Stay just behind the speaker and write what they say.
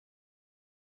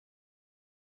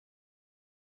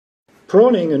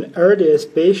Proning an RDS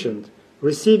patient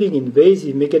receiving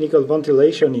invasive mechanical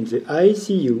ventilation in the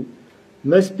ICU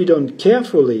must be done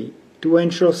carefully to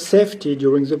ensure safety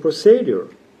during the procedure.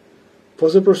 For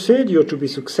the procedure to be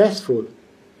successful,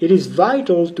 it is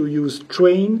vital to use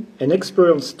trained and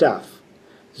experienced staff.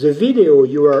 The video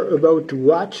you are about to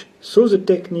watch shows the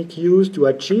technique used to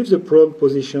achieve the prone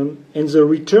position and the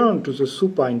return to the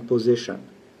supine position.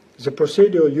 The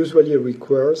procedure usually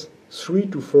requires 3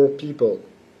 to 4 people.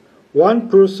 One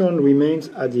person remains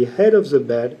at the head of the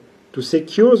bed to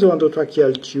secure the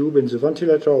endotracheal tube and the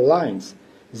ventilator lines.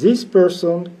 This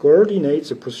person coordinates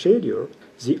the procedure.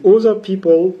 The other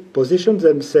people position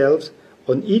themselves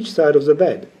on each side of the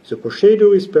bed. The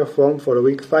procedure is performed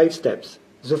following 5 steps.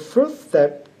 The first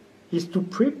step is to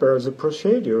prepare the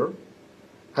procedure.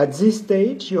 At this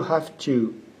stage, you have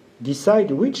to decide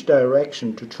which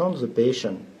direction to turn the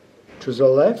patient, to the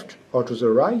left or to the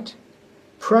right.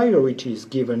 Priority is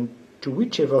given to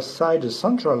whichever side the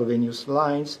central venous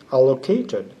lines are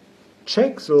located.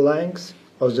 Check the length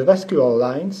of the vascular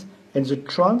lines and the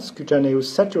transcutaneous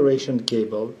saturation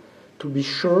cable to be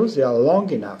sure they are long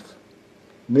enough.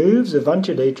 Move the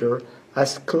ventilator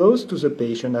as close to the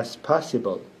patient as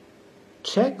possible.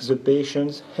 Check the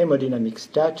patient's hemodynamic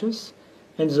status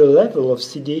and the level of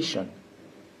sedation.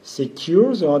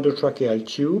 Secure the endotracheal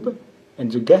tube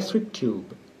and the gastric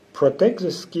tube. Protect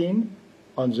the skin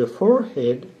on the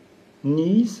forehead,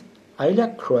 knees,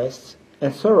 iliac crests,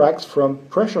 and thorax from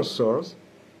pressure sores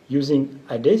using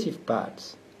adhesive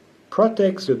pads.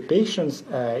 Protect the patient's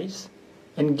eyes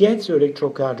and get the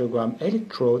electrocardiogram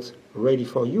electrodes ready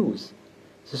for use.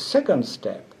 The second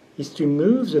step is to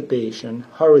move the patient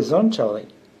horizontally.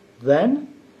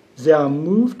 Then they are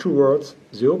moved towards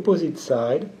the opposite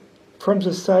side. From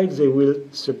the side they will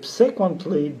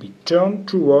subsequently be turned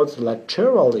towards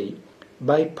laterally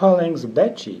by pulling the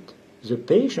bedsheet. The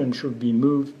patient should be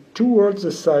moved towards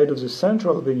the side of the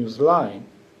central venous line.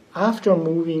 After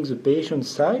moving the patient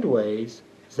sideways,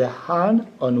 the hand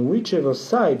on whichever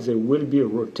side they will be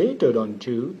rotated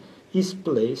onto is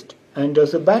placed under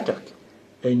the buttock.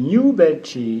 A new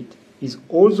bedsheet is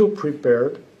also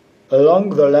prepared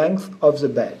along the length of the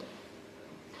bed.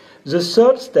 The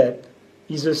third step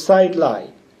is a side lie.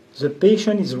 The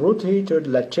patient is rotated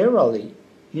laterally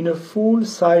in a full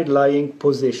side lying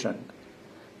position.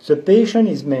 The patient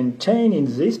is maintained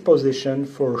in this position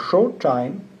for a short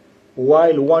time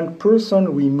while one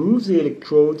person removes the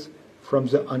electrodes from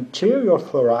the anterior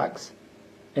thorax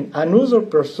and another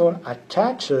person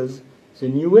attaches the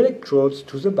new electrodes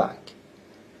to the back.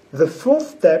 The fourth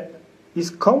step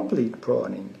is complete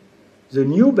proning. The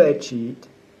new bedsheet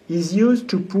is used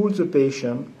to pull the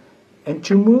patient and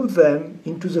to move them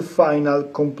into the final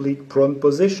complete prone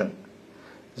position.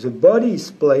 The body is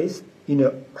placed in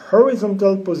a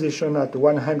horizontal position at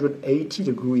 180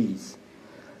 degrees.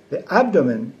 The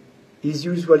abdomen is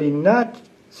usually not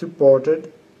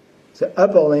supported. The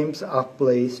upper limbs are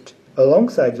placed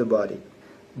alongside the body.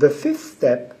 The fifth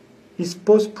step is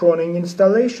post-proning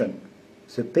installation.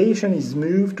 The patient is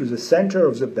moved to the center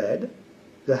of the bed.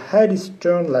 The head is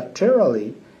turned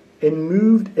laterally and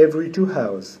moved every 2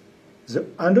 hours. The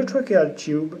endotracheal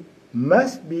tube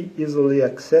must be easily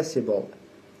accessible.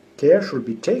 Care should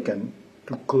be taken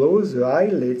to close the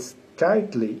eyelids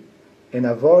tightly and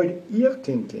avoid ear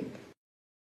kinking.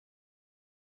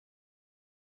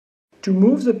 To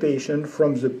move the patient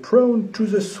from the prone to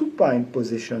the supine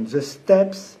position, the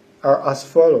steps are as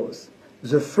follows.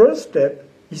 The first step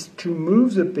is to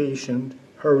move the patient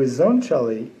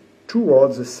horizontally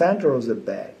towards the center of the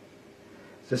bed.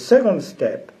 The second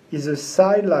step is a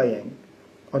side lying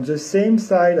on the same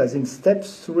side as in step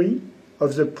 3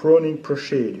 of the proning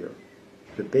procedure.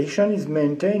 The patient is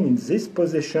maintained in this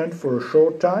position for a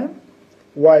short time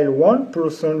while one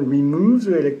person removes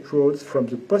the electrodes from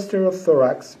the posterior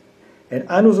thorax and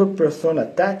another person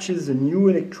attaches the new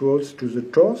electrodes to the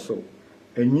torso.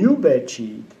 A new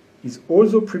bedsheet is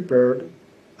also prepared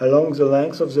along the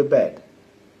length of the bed.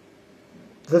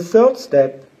 The third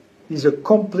step is a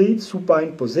complete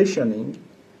supine positioning.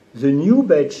 The new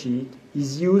bedsheet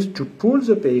is used to pull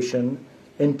the patient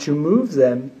and to move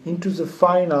them into the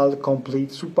final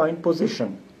complete supine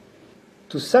position.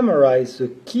 To summarize the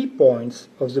key points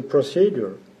of the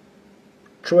procedure: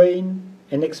 trained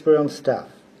and experienced staff,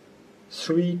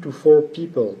 3 to 4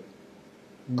 people,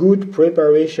 good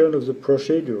preparation of the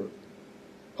procedure,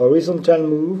 horizontal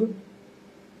move,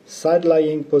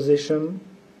 side-lying position,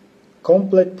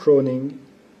 complete proning,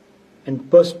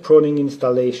 and post-proning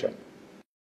installation.